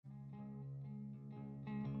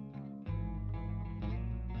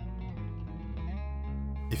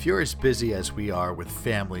If you're as busy as we are with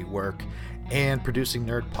family, work, and producing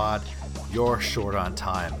NerdPod, you're short on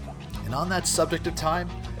time. And on that subject of time,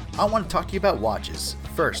 I want to talk to you about watches.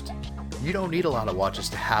 First, you don't need a lot of watches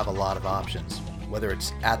to have a lot of options. Whether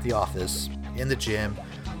it's at the office, in the gym,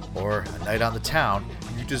 or a night on the town,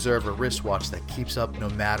 you deserve a wristwatch that keeps up no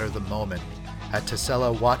matter the moment. At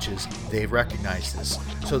Tesela Watches, they've recognized this,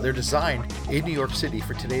 so they're designed in New York City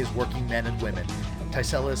for today's working men and women.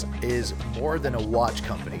 Tesela's is more than a watch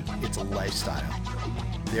company, it's a lifestyle.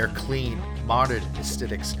 Their clean, modern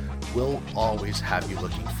aesthetics will always have you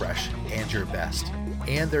looking fresh and your best.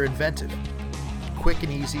 And they're inventive. Quick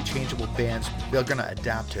and easy changeable bands, they're going to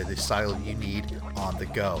adapt to the style you need on the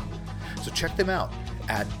go. So check them out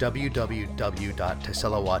at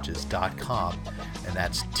www.teselawatches.com, and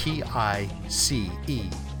that's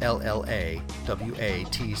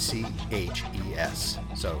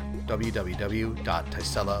TICELLAWATCHES. So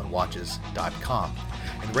www.teselawatches.com.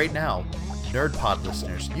 And right now, NerdPod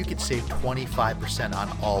listeners, you can save 25% on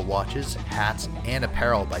all watches, hats, and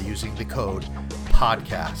apparel by using the code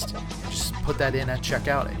PODCAST. Just put that in at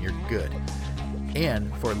checkout and you're good.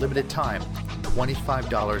 And for a limited time,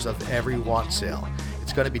 $25 of every watch sale.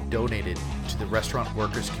 It's going to be donated to the Restaurant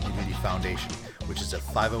Workers Community Foundation, which is a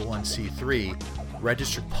 501c3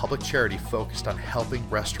 registered public charity focused on helping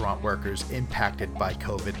restaurant workers impacted by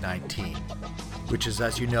COVID-19, which is,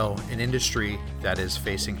 as you know, an industry that is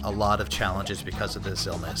facing a lot of challenges because of this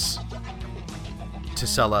illness.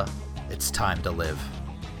 Tesela, it's time to live.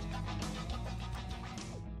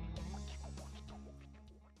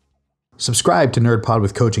 Subscribe to NerdPod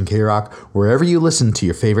with Coach and K-Rock wherever you listen to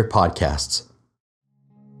your favorite podcasts.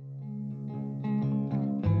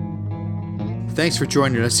 Thanks for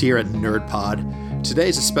joining us here at NerdPod.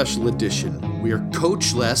 Today's a special edition. We are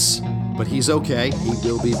coachless, but he's okay. He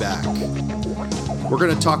will be back. We're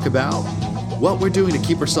going to talk about what we're doing to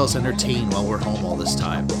keep ourselves entertained while we're home all this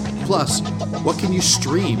time. Plus, what can you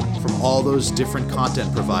stream from all those different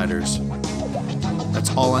content providers?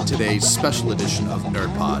 That's all on today's special edition of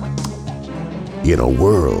NerdPod. In a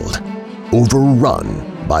world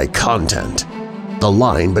overrun by content, the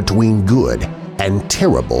line between good and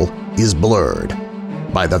terrible is blurred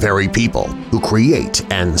by the very people who create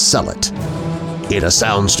and sell it. In a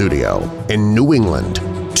sound studio in New England,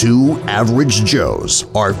 two average Joes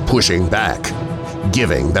are pushing back,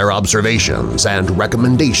 giving their observations and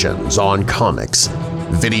recommendations on comics,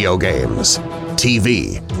 video games,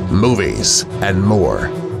 TV, movies, and more.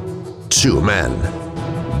 Two men,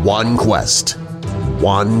 one quest,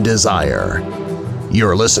 one desire.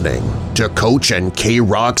 You're listening to Coach and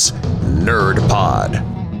K-Rock's Nerd Pod.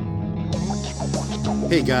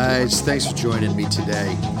 Hey guys, thanks for joining me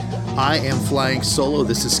today. I am flying solo.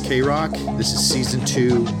 This is K-Rock. This is Season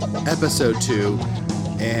 2, Episode 2,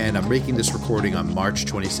 and I'm making this recording on March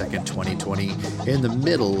 22nd, 2020, in the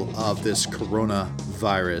middle of this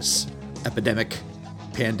coronavirus epidemic,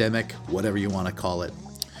 pandemic, whatever you want to call it.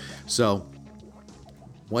 So,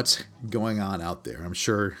 what's going on out there? I'm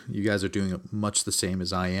sure you guys are doing much the same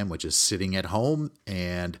as I am, which is sitting at home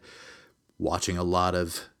and watching a lot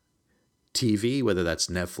of TV, whether that's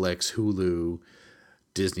Netflix, Hulu,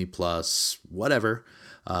 Disney Plus, whatever,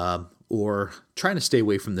 or trying to stay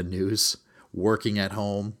away from the news, working at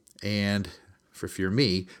home, and if you're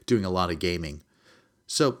me, doing a lot of gaming.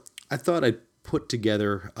 So I thought I'd put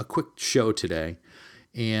together a quick show today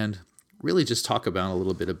and really just talk about a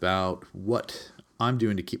little bit about what I'm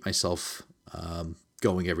doing to keep myself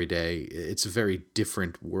going every day. It's a very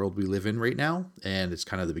different world we live in right now, and it's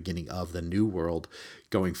kind of the beginning of the new world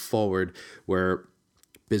going forward, where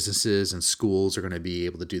businesses and schools are going to be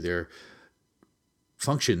able to do their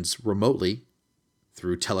functions remotely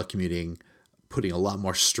through telecommuting, putting a lot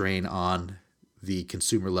more strain on the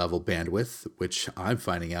consumer level bandwidth, which I'm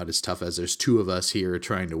finding out is tough as there's two of us here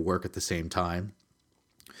trying to work at the same time.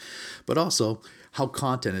 But also how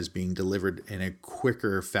content is being delivered in a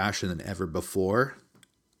quicker fashion than ever before.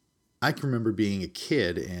 I can remember being a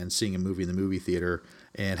kid and seeing a movie in the movie theater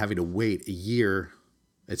and having to wait a year,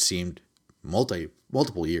 it seemed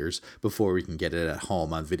multiple years, before we can get it at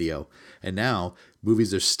home on video. And now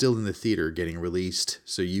movies are still in the theater getting released,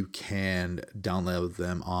 so you can download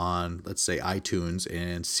them on, let's say, iTunes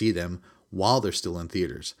and see them while they're still in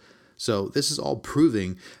theaters. So this is all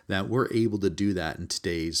proving that we're able to do that in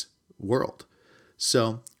today's world.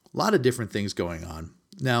 So a lot of different things going on.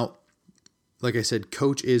 Now, like I said,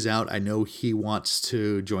 Coach is out. I know he wants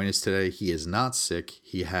to join us today. He is not sick.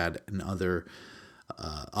 He had another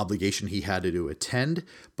obligation he had to attend,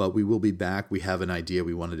 but we will be back. We have an idea.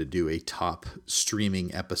 We wanted to do a top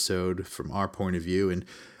streaming episode from our point of view, and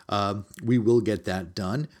we will get that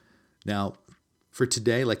done. Now, For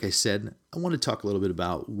today, like I said, I want to talk a little bit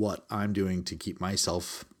about what I'm doing to keep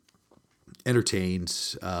myself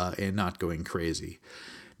entertained and not going crazy.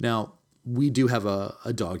 Now, we do have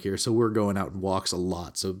a dog here, so we're going out and walks a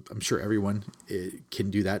lot. So I'm sure everyone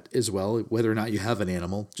can do that as well. Whether or not you have an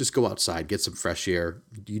animal, just go outside, get some fresh air.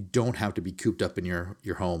 You don't have to be cooped up in your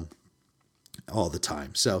home all the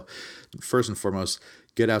time. So first and foremost,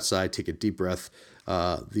 get outside, take a deep breath.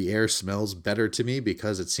 The air smells better to me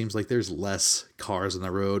because it seems like there's less cars on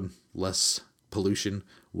the road, less pollution,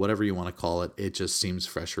 whatever you want to call it. It just seems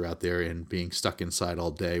fresher out there, and being stuck inside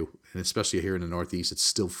all day, and especially here in the Northeast, it's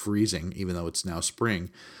still freezing, even though it's now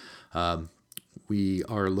spring. We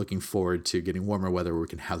are looking forward to getting warmer weather where we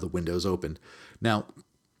can have the windows open. Now,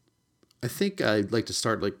 I think I'd like to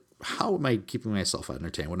start, how am I keeping myself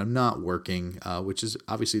entertained when I'm not working, which is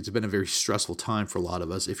obviously it's been a very stressful time for a lot of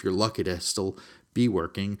us. If you're lucky to still be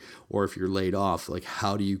working, or if you're laid off,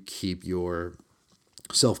 how do you keep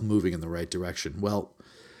yourself moving in the right direction? Well,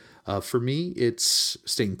 for me, it's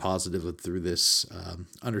staying positive through this,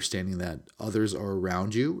 understanding that others are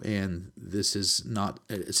around you, and this is not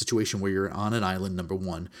a situation where you're on an island. Number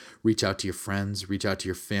one, reach out to your friends, reach out to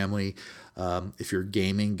your family. If you're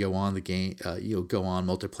gaming, go on the game. Go on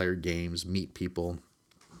multiplayer games, meet people,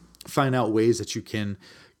 find out ways that you can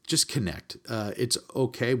just connect. It's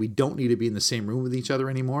okay. We don't need to be in the same room with each other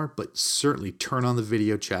anymore, but certainly turn on the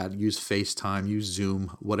video chat, use FaceTime, use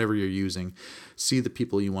Zoom, whatever you're using. See the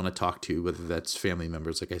people you want to talk to, whether that's family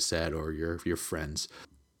members, like I said, or your friends.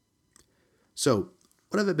 So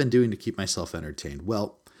what have I been doing to keep myself entertained?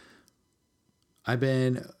 Well, I've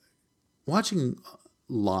been watching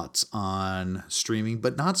lots on streaming,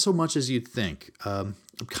 but not so much as you'd think.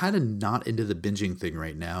 I'm kind of not into the binging thing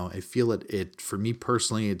right now. I feel it for me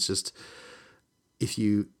personally, it's just, if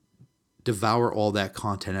you devour all that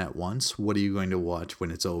content at once, what are you going to watch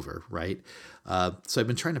when it's over, right? So I've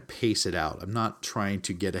been trying to pace it out. I'm not trying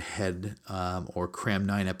to get ahead or cram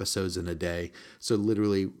 9 episodes in a day. So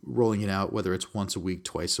literally rolling it out, whether it's once a week,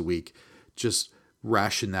 twice a week, just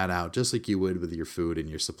ration that out just like you would with your food and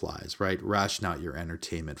your supplies, right? Ration out your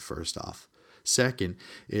entertainment first off. Second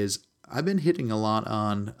is I've been hitting a lot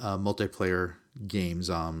on multiplayer games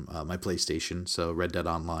on my PlayStation, so Red Dead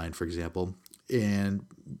Online, for example, and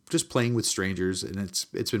just playing with strangers, and it's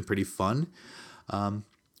been pretty fun.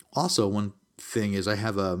 Also, one thing is I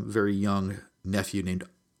have a very young nephew named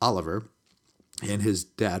Oliver, and his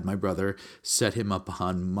dad, my brother, set him up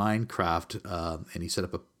on Minecraft, and he set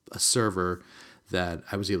up a server that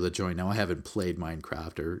I was able to join. Now, I haven't played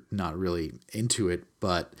Minecraft, or not really into it,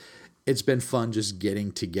 but it's been fun just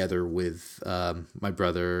getting together with my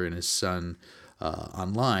brother and his son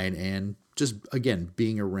online, and just, again,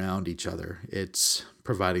 being around each other. It's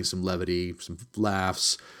providing some levity, some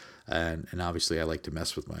laughs, and obviously I like to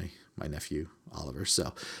mess with my nephew, Oliver.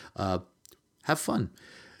 So have fun.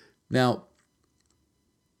 Now,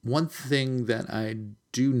 one thing that I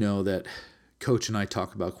do know that Coach and I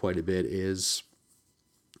talk about quite a bit is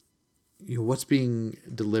what's being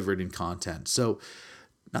delivered in content. So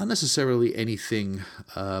not necessarily anything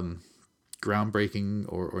groundbreaking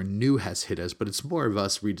or new has hit us, but it's more of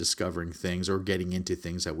us rediscovering things or getting into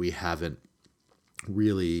things that we haven't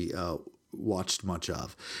really watched much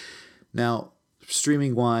of. Now,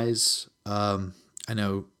 streaming wise, I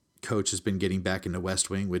know Coach has been getting back into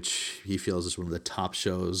West Wing, which he feels is one of the top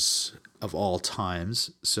shows of all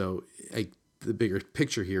times. So the bigger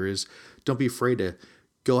picture here is, don't be afraid to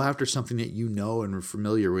go after something that you know and are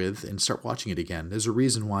familiar with and start watching it again. There's a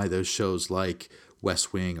reason why those shows like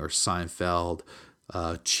West Wing or Seinfeld,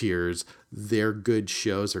 Cheers, they're good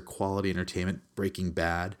shows, they're quality entertainment. Breaking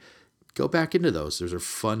Bad, go back into those. Those are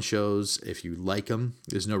fun shows. If you like them,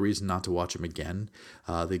 there's no reason not to watch them again.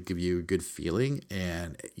 They give you a good feeling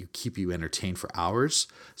and keep you entertained for hours,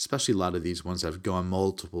 especially a lot of these ones that have gone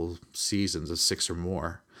multiple seasons of 6 or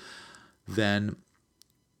more. Then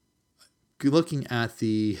looking at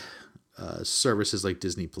the services like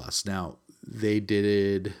Disney Plus. Now, they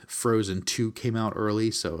did Frozen 2 came out early,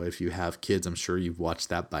 so if you have kids, I'm sure you've watched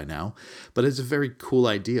that by now. But it's a very cool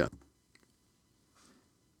idea.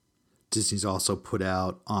 Disney's also put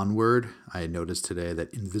out Onward. I noticed today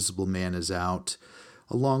that Invisible Man is out,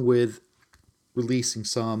 along with releasing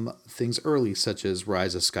some things early, such as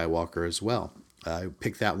Rise of Skywalker as well. I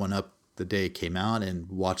picked that one up the day it came out and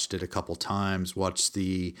watched it a couple times, watched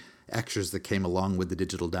the extras that came along with the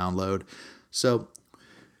digital download. So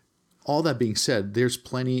all that being said, there's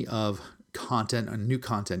plenty of content and new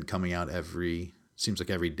content coming out seems like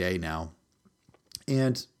every day now,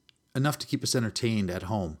 and enough to keep us entertained at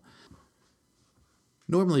home.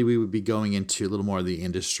 Normally, we would be going into a little more of the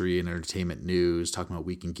industry and entertainment news, talking about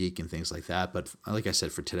Week in Geek and things like that. But like I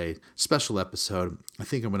said, for today, special episode, I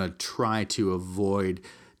think I'm going to try to avoid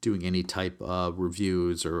doing any type of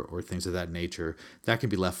reviews or things of that nature. That can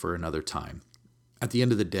be left for another time. At the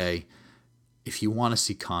end of the day, if you want to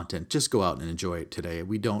see content, just go out and enjoy it today.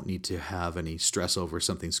 We don't need to have any stress over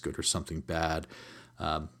something's good or something bad.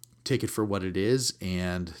 Take it for what it is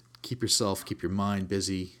and keep your mind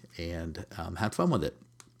busy and have fun with it.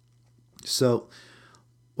 So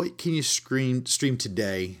what can you stream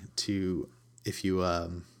today to if you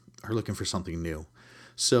are looking for something new?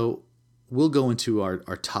 So we'll go into our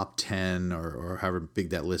top 10 or however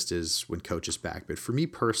big that list is when Coach is back. But for me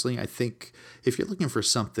personally, I think if you're looking for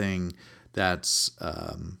something that's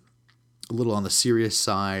a little on the serious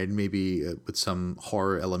side, maybe with some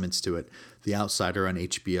horror elements to it, The Outsider on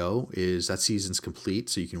HBO that season's complete,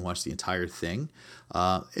 so you can watch the entire thing.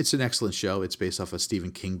 It's an excellent show. It's based off a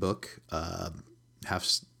Stephen King book.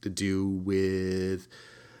 Has to do with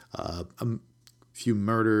a few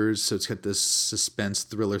murders, so it's got this suspense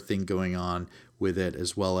thriller thing going on with it,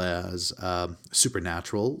 as well as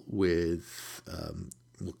supernatural with,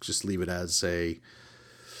 we'll just leave it as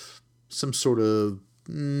some sort of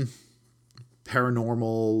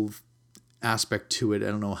paranormal aspect to it. I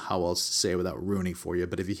don't know how else to say it without ruining for you,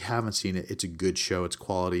 but if you haven't seen it, it's a good show. It's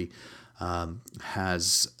quality,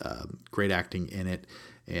 has great acting in it,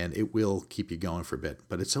 and it will keep you going for a bit.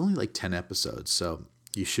 But it's only like 10 episodes, so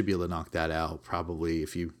you should be able to knock that out. Probably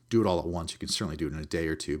if you do it all at once, you can certainly do it in a day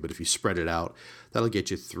or two, but if you spread it out, that'll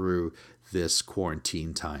get you through this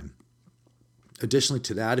quarantine time. Additionally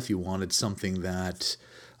to that, if you wanted something that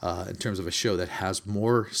in terms of a show that has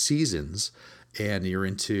more seasons and you're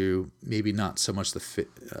into maybe not so much the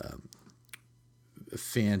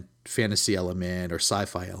fantasy element or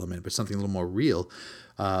sci-fi element, but something a little more real,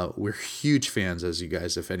 we're huge fans, as you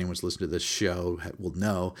guys, if anyone's listened to this show, will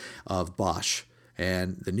know, of Bosch.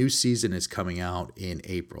 And the new season is coming out in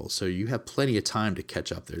April, so you have plenty of time to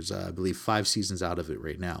catch up. There's, I believe, 5 seasons out of it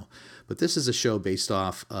right now. But this is a show based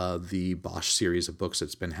off of the Bosch series of books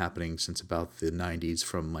that's been happening since about the 90s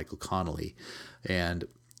from Michael Connelly. And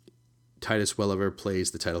Titus Welliver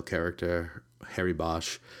plays the title character, Harry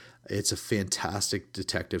Bosch. It's a fantastic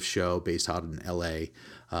detective show based out in L.A.,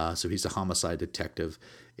 so he's a homicide detective.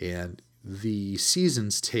 And the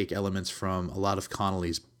seasons take elements from a lot of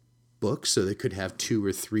Connelly's books, so they could have 2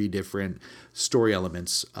 or 3 different story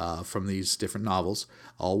elements from these different novels,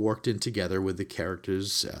 all worked in together with the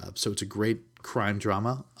characters. So it's a great crime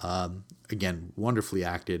drama. Again, wonderfully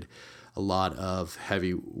acted. A lot of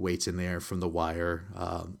heavy weights in there from The Wire,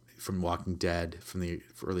 from Walking Dead, from the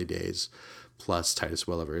early days. Plus, Titus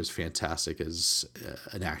Welliver is fantastic as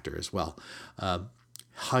an actor as well.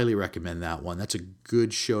 Highly recommend that one. That's a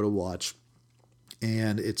good show to watch.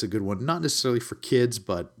 And it's a good one, not necessarily for kids,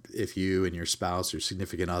 but if you and your spouse or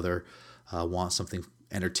significant other want something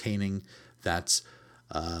entertaining that's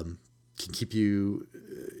can keep you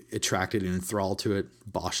attracted and enthralled to it,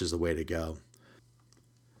 Bosch is the way to go.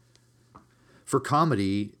 For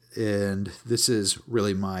comedy, and this is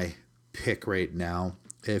really my pick right now,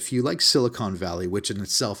 if you like Silicon Valley, which in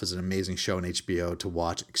itself is an amazing show on HBO to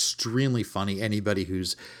watch, extremely funny. Anybody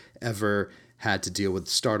who's ever had to deal with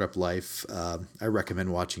startup life, I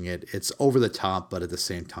recommend watching it. It's over the top, but at the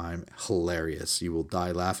same time, hilarious. You will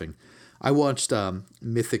die laughing. I watched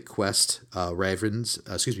Mythic Quest, Raven's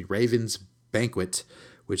Banquet,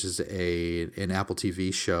 which is an Apple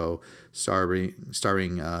TV show starring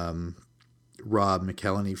Rob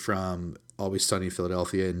McElhenney from Always Sunny in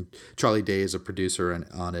Philadelphia, and Charlie Day is a producer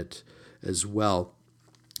on it as well.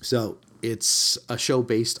 So it's a show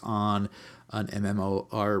based on an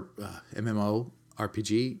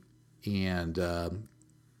MMORPG, and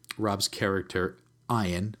Rob's character,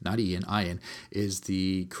 Ian, not Ian, Ian, is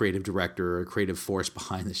the creative director or creative force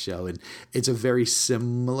behind the show. And it's a very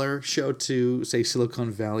similar show to, say, Silicon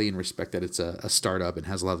Valley in respect that it's a startup and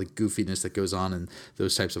has a lot of the goofiness that goes on in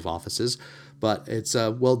those types of offices. But it's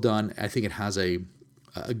well done. I think it has a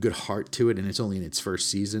good heart to it, and it's only in its first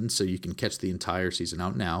season, so you can catch the entire season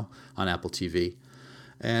out now on Apple TV.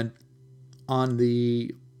 And on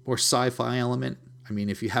the more sci-fi element, I mean,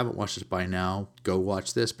 if you haven't watched this by now, go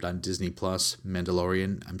watch this. But on Disney Plus,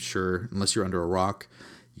 Mandalorian, I'm sure, unless you're under a rock,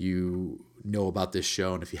 you know about this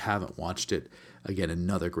show. And if you haven't watched it, again,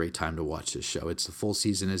 another great time to watch this show. The full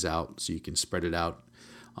season is out, so you can spread it out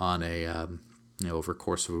on over a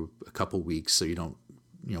course of a couple weeks, so you don't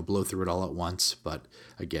blow through it all at once. But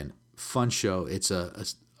again, fun show. It's a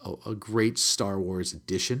great Star Wars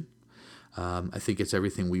edition. I think it's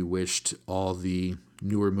everything we wished all the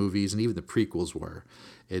newer movies and even the prequels were.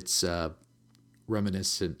 It's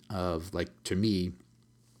reminiscent of, like, to me,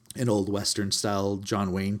 an old Western style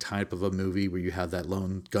John Wayne type of a movie where you have that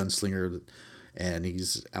lone gunslinger and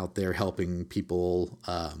he's out there helping people,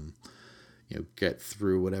 get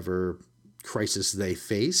through whatever crisis they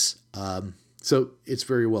face. So it's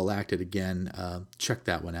very well acted. Again, check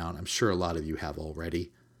that one out. I'm sure a lot of you have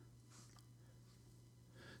already.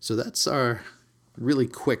 So that's our really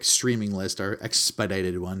quick streaming list, our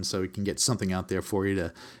expedited one, so we can get something out there for you,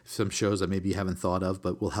 to some shows that maybe you haven't thought of,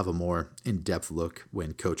 but we'll have a more in-depth look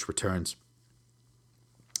when Coach returns.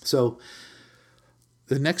 So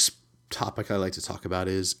the next topic I like to talk about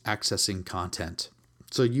is accessing content.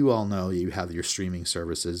 So you all know you have your streaming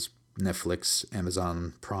services, Netflix,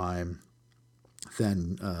 Amazon Prime,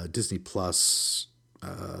 then Disney Plus,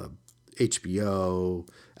 HBO,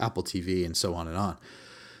 Apple TV, and so on and on.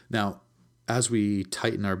 Now, as we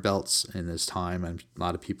tighten our belts in this time, and a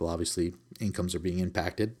lot of people, obviously, incomes are being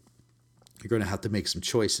impacted, you're going to have to make some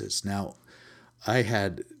choices. Now, I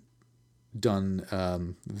had done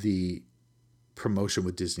the promotion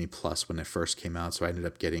with Disney Plus when it first came out, so I ended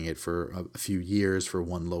up getting it for a few years for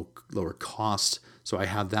one lower cost. So I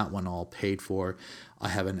have that one all paid for. I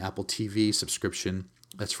have an Apple TV subscription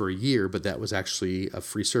that's for a year, but that was actually a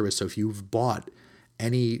free service. So if you've bought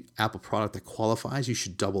any Apple product that qualifies, you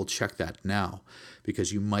should double check that now,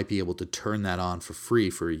 because you might be able to turn that on for free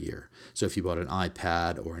for a year. So if you bought an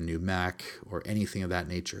iPad or a new Mac or anything of that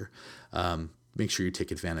nature, make sure you take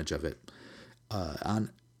advantage of it.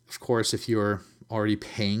 Of course, if you're already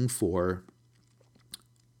paying for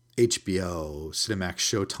HBO, Cinemax,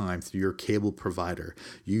 Showtime through your cable provider,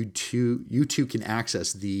 you too can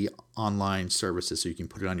access the online services. So you can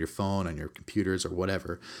put it on your phone, on your computers, or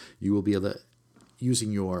whatever. You will be able to,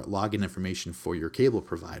 using your login information for your cable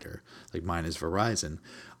provider, like mine is Verizon,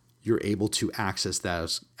 you're able to access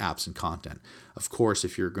those apps and content. Of course,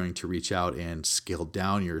 if you're going to reach out and scale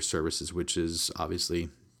down your services, which is obviously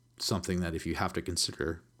something that if you have to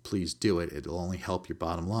consider, please do it. It'll only help your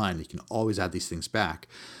bottom line. You can always add these things back,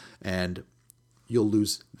 and you'll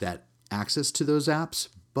lose that access to those apps.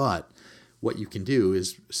 But what you can do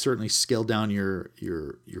is certainly scale down your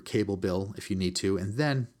cable bill if you need to, and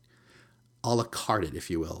then a la carte it, if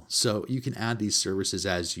you will. So you can add these services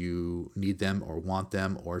as you need them or want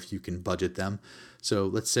them, or if you can budget them. So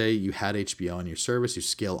let's say you had HBO on your service, you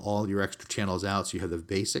scale all your extra channels out, so you have the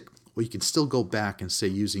basic. Well, you can still go back and say,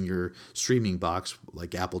 using your streaming box,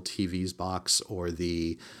 like Apple TV's box or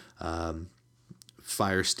the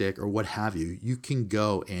Fire Stick or what have you, you can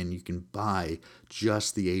go and you can buy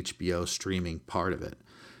just the HBO streaming part of it.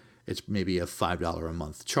 It's maybe a $5 a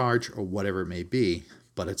month charge or whatever it may be,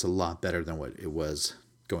 but it's a lot better than what it was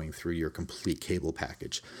going through your complete cable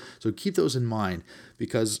package. So keep those in mind,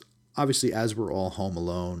 because obviously as we're all home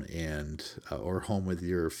alone and or home with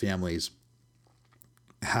your families,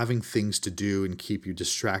 having things to do and keep you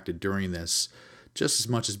distracted during this, just as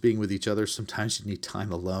much as being with each other, sometimes you need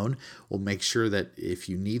time alone. We'll make sure that if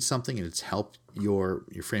you need something and it's help your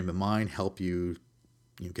frame of mind, help you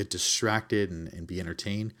get distracted and be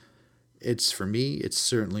entertained, for me, it's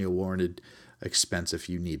certainly a warranted expense if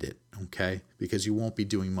you need it, okay? Because you won't be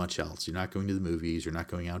doing much else. You're not going to the movies, you're not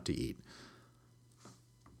going out to eat.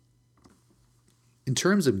 In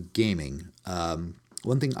terms of gaming,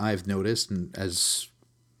 one thing I've noticed, and as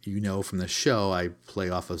you know from the show, I play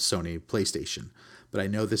off of Sony PlayStation, but I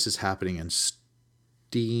know this is happening on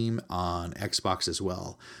Steam, on Xbox as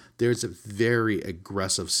well. There's a very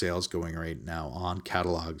aggressive sales going right now on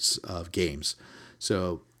catalogs of games.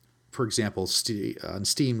 So, for example, on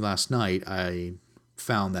Steam last night, I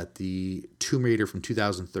found that the Tomb Raider from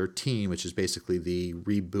 2013, which is basically the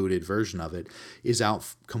rebooted version of it, is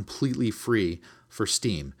out completely free for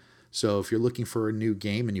Steam. So if you're looking for a new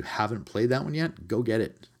game and you haven't played that one yet, go get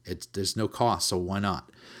it. There's no cost, so why not?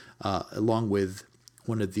 Along with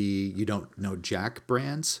one of the You Don't Know Jack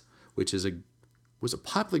brands, which was a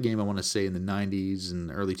popular game, I want to say, in the 90s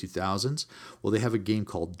and early 2000s. Well, they have a game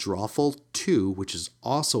called Drawful 2, which is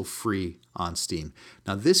also free on Steam.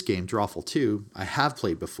 Now, this game, Drawful 2, I have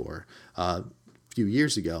played before a few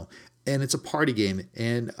years ago, and it's a party game,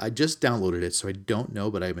 and I just downloaded it, so I don't know,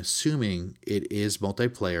 but I'm assuming it is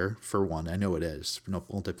multiplayer for one. I know it is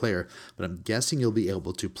multiplayer, but I'm guessing you'll be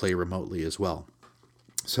able to play remotely as well.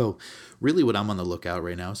 So really what I'm on the lookout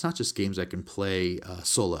right now, it's not just games I can play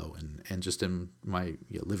solo and just in my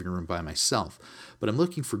living room by myself, but I'm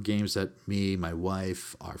looking for games that me, my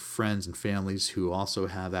wife, our friends and families who also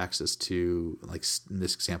have access to, like in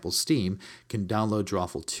this example, Steam, can download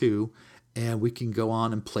Drawful 2, and we can go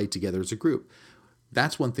on and play together as a group.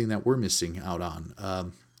 That's one thing that we're missing out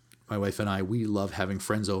on. my wife and I, we love having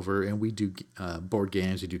friends over, and we do board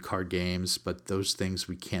games, we do card games, but those things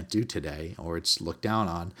we can't do today, or it's looked down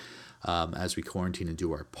on as we quarantine and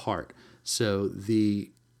do our part. So the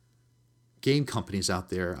game companies out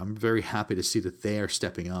there, I'm very happy to see that they are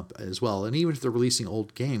stepping up as well. And even if they're releasing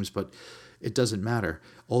old games, but it doesn't matter.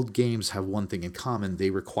 Old games have one thing in common.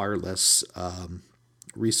 They require less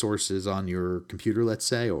resources on your computer, let's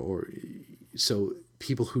say, or so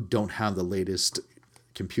people who don't have the latest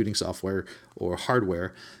computing software or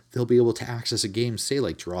hardware, they'll be able to access a game, say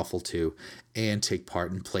like Drawful 2, and take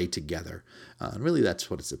part and play together. And really that's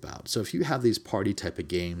what it's about. So if you have these party type of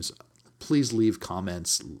games, please leave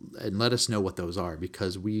comments and let us know what those are,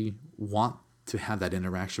 because we want to have that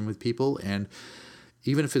interaction with people. And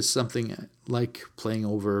even if it's something like playing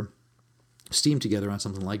over Steam together on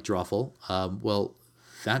something like Drawful, well,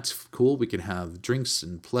 that's cool. We can have drinks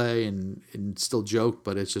and play and still joke,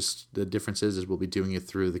 but it's just the difference is we'll be doing it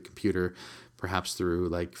through the computer, perhaps through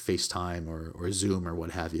like FaceTime or Zoom or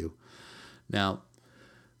what have you. Now,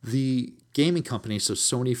 the gaming companies, so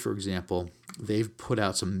Sony, for example, they've put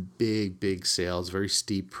out some big sales, very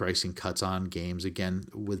steep pricing cuts on games. Again,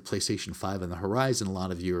 with PlayStation 5 on the horizon, a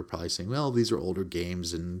lot of you are probably saying, well, these are older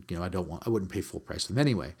games and I wouldn't pay full price for them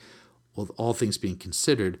anyway. Well, all things being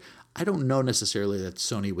considered, I don't know necessarily that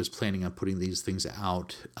Sony was planning on putting these things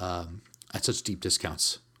out at such deep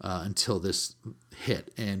discounts until this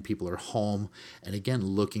hit and people are home and again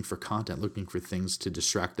looking for content, looking for things to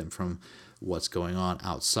distract them from what's going on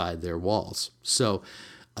outside their walls. So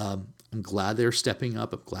I'm glad they're stepping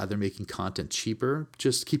up. I'm glad they're making content cheaper.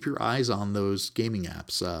 Just keep your eyes on those gaming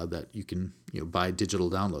apps that you can buy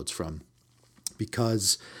digital downloads from,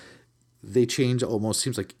 because they change almost,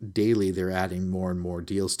 seems like daily they're adding more and more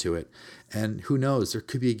deals to it. And who knows, there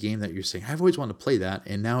could be a game that you're saying, I've always wanted to play that,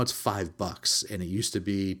 and now it's $5 and it used to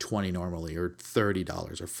be $20 normally, or $30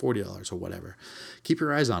 or $40 or whatever. Keep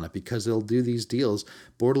your eyes on it, because they'll do these deals.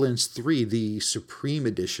 Borderlands 3, the Supreme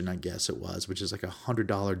Edition, I guess it was, which is like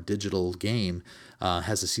 $100 digital game,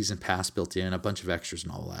 has a season pass built in, a bunch of extras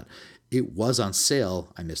and all that. It was on sale.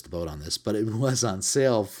 I missed the boat on this, but it was on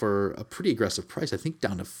sale for a pretty aggressive price, I think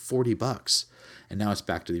down to $40. And now it's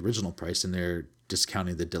back to the original price, and they're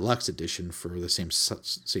discounting the deluxe edition for the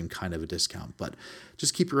same kind of a discount. But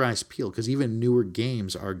just keep your eyes peeled, because even newer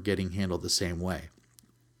games are getting handled the same way.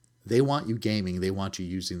 They want you gaming. They want you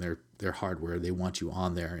using their hardware. They want you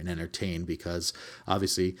on there and entertained, because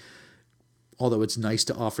obviously, although it's nice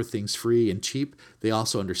to offer things free and cheap, they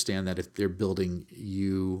also understand that if they're building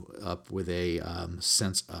you up with a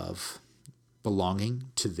sense of belonging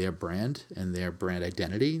to their brand and their brand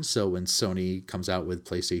identity. So when Sony comes out with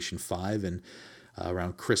PlayStation 5 and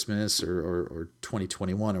around Christmas or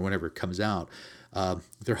 2021 or whenever it comes out,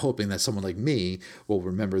 they're hoping that someone like me will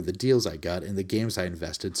remember the deals I got and the games I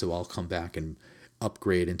invested, so I'll come back and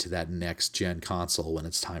upgrade into that next gen console when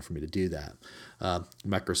it's time for me to do that.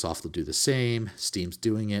 Microsoft will do the same. Steam's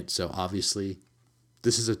doing it. So obviously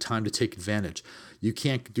this is a time to take advantage. You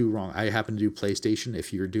can't do wrong. I happen to do PlayStation.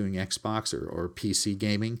 If you're doing Xbox or PC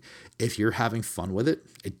gaming, if you're having fun with it,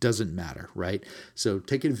 it doesn't matter, right? So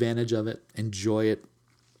take advantage of it. Enjoy it.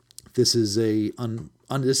 This is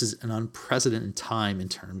this is an unprecedented time in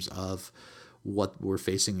terms of what we're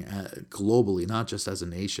facing globally, not just as a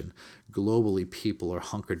nation. Globally, people are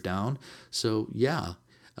hunkered down. So yeah,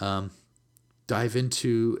 dive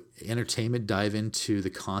into entertainment, dive into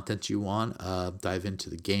the content you want, dive into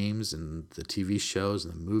the games and the TV shows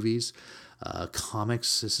and the movies,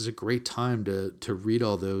 comics. This is a great time to read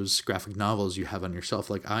all those graphic novels you have on your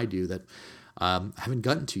shelf, like I do, that I haven't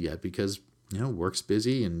gotten to yet because work's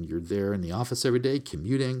busy and you're there in the office every day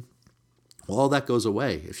commuting. Well, all that goes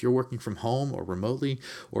away. If you're working from home or remotely,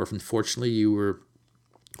 or if unfortunately you were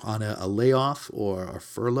on a layoff or a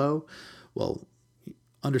furlough, well,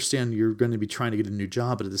 understand you're going to be trying to get a new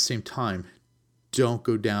job, but at the same time, don't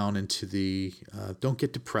go down into don't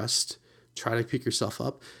get depressed. Try to pick yourself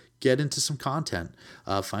up. Get into some content.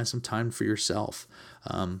 Find some time for yourself.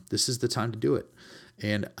 This is the time to do it.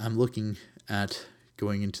 And I'm looking at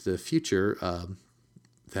going into the future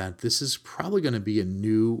that this is probably going to be a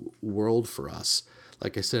new world for us.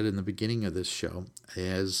 Like I said in the beginning of this show,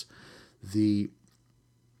 as the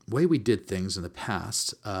way we did things in the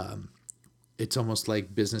past, it's almost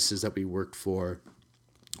like businesses that we worked for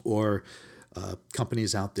or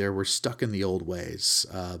companies out there were stuck in the old ways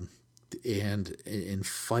and in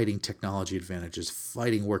fighting technology advantages,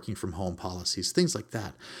 fighting working from home policies, things like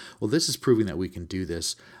that. Well, this is proving that we can do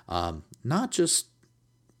this, not just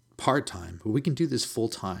part-time, but we can do this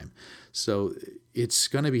full-time. So it's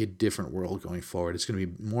going to be a different world going forward. It's going to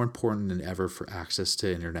be more important than ever for access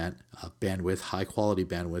to internet, bandwidth, high-quality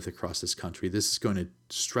bandwidth across this country. This is going to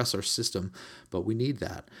stress our system, but we need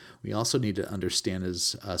that. We also need to understand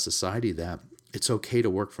as a society that it's okay to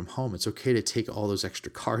work from home. It's okay to take all those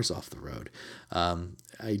extra cars off the road.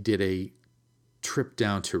 I did a trip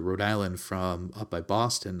down to Rhode Island from up by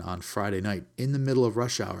Boston on Friday night in the middle of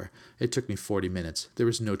rush hour. It took me 40 minutes. There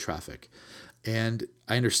was no traffic. And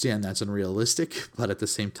I understand that's unrealistic, but at the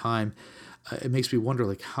same time, it makes me wonder,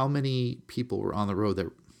 like, how many people were on the road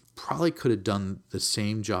that probably could have done the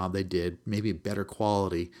same job they did, maybe a better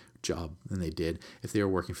quality job than they did if they were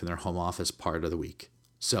working from their home office part of the week.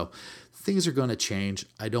 So things are going to change.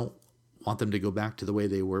 I don't want them to go back to the way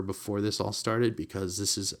they were before this all started, because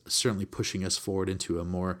this is certainly pushing us forward into a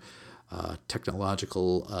more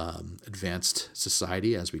technological advanced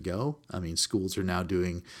society as we go. I mean, schools are now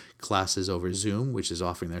doing classes over Zoom, which is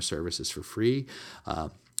offering their services for free.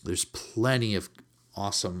 There's plenty of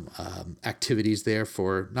awesome activities there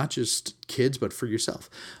for not just kids, but for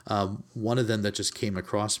yourself. One of them that just came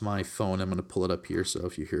across my phone, I'm going to pull it up here, so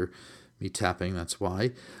if you hear me tapping, that's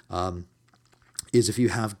why, is if you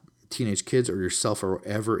have teenage kids or yourself are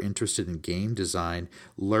ever interested in game design,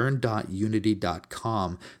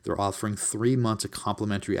 learn.unity.com. They're offering 3 months of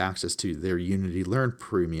complimentary access to their Unity Learn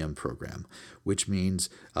Premium program, which means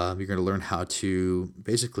you're going to learn how to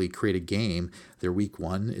basically create a game. Their week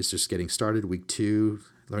 1 is just getting started. Week 2,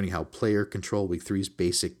 learning how player control. Week 3 is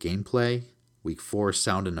basic gameplay. Week 4,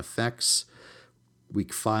 sound and effects.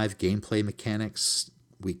 Week 5, gameplay mechanics.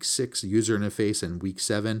 Week 6, user interface. And week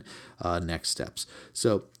 7, next steps.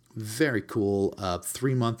 So very cool.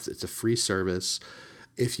 3 months. It's a free service.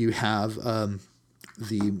 If you have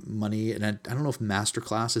the money, and I don't know if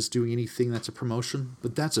Masterclass is doing anything that's a promotion,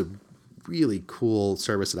 but that's a really cool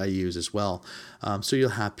service that I use as well. So you'll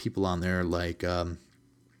have people on there like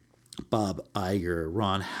Bob Iger,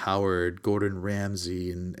 Ron Howard, Gordon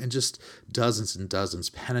Ramsay, and just dozens and dozens.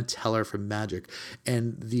 Penn and Teller from Magic.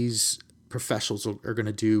 And these professionals are going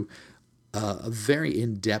to do a very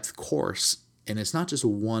in-depth course. And it's not just a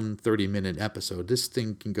 30-minute episode. This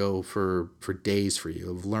thing can go for days for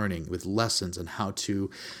you of learning with lessons on how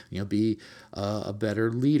to, be a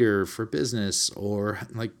better leader for business, or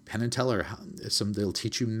like Penn and Teller. They'll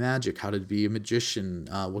teach you magic, how to be a magician,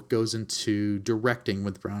 what goes into directing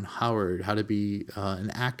with Ron Howard, how to be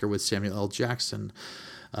an actor with Samuel L. Jackson.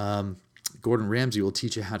 Gordon Ramsay will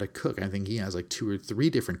teach you how to cook. I think he has like 2 or 3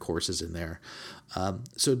 different courses in there.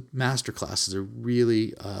 So master classes are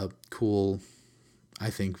really cool, I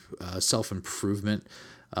think, self-improvement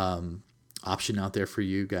option out there for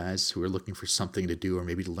you guys who are looking for something to do, or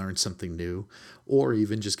maybe to learn something new, or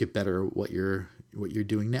even just get better at what you're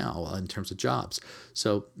doing now in terms of jobs.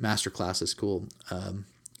 So masterclass is cool.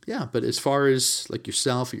 But as far as like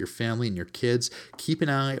yourself or your family and your kids, keep an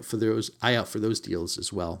eye out for those deals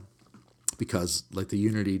as well. Because like the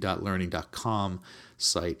unity.learning.com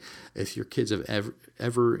site, if your kids have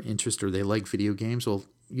ever interest or they like video games, well,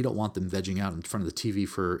 you don't want them vegging out in front of the TV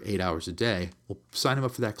for 8 hours a day. Well, sign them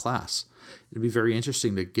up for that class. It'd be very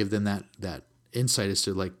interesting to give them that insight as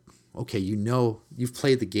to, like, okay, you've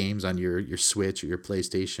played the games on your Switch or your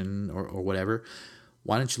PlayStation or whatever.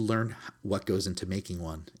 Why don't you learn what goes into making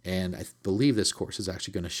one? And I believe this course is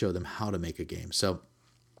actually going to show them how to make a game. So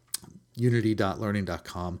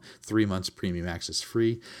unity.learning.com, 3 months premium access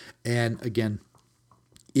free. And again,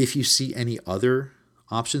 if you see any other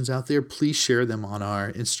options out there, please share them on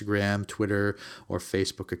our Instagram, Twitter, or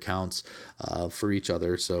Facebook accounts for each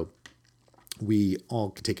other, so we all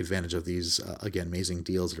can take advantage of these, again, amazing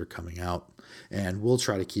deals that are coming out. And we'll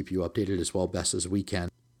try to keep you updated as well, best as we can.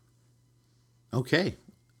 Okay,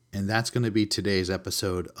 and that's going to be today's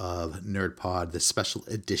episode of Nerd Pod, the special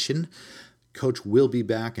edition. Coach will be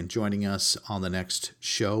back and joining us on the next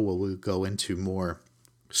show, where we'll go into more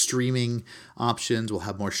streaming options. We'll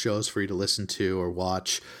have more shows for you to listen to or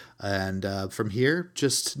watch. And from here,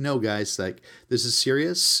 just know, guys, like, this is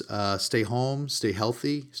serious. Stay home, stay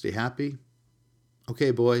healthy, stay happy.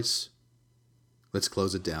 Okay, boys, let's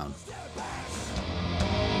close it down.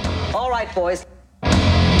 All right, boys,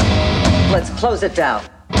 let's close it down.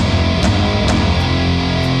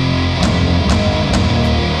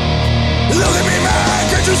 Look at me, man,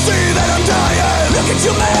 can't you see that I'm dying? Look at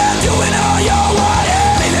you, man, doing all you're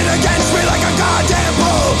wanting. Leaning against me like a goddamn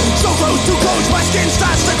bull. So close, too close, my skin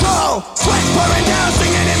starts to glow. Sweat pouring down,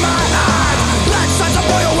 singing in my eyes. Blood starts to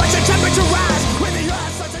boil, watch the temperature rise. When the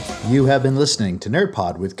earth starts to... You have been listening to Nerd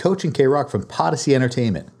Pod with Coach and K-Rock from Podyssey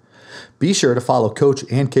Entertainment. Be sure to follow Coach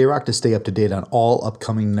and K-Rock to stay up to date on all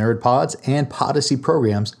upcoming Nerd Pods and Podyssey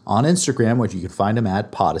programs on Instagram, which you can find them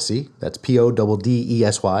at Podyssey, that's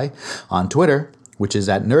Poddesy, on Twitter, which is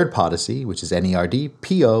at Nerd Podyssey, which is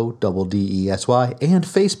NERDPODDESY, and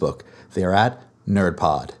Facebook, they're at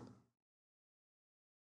NerdPod.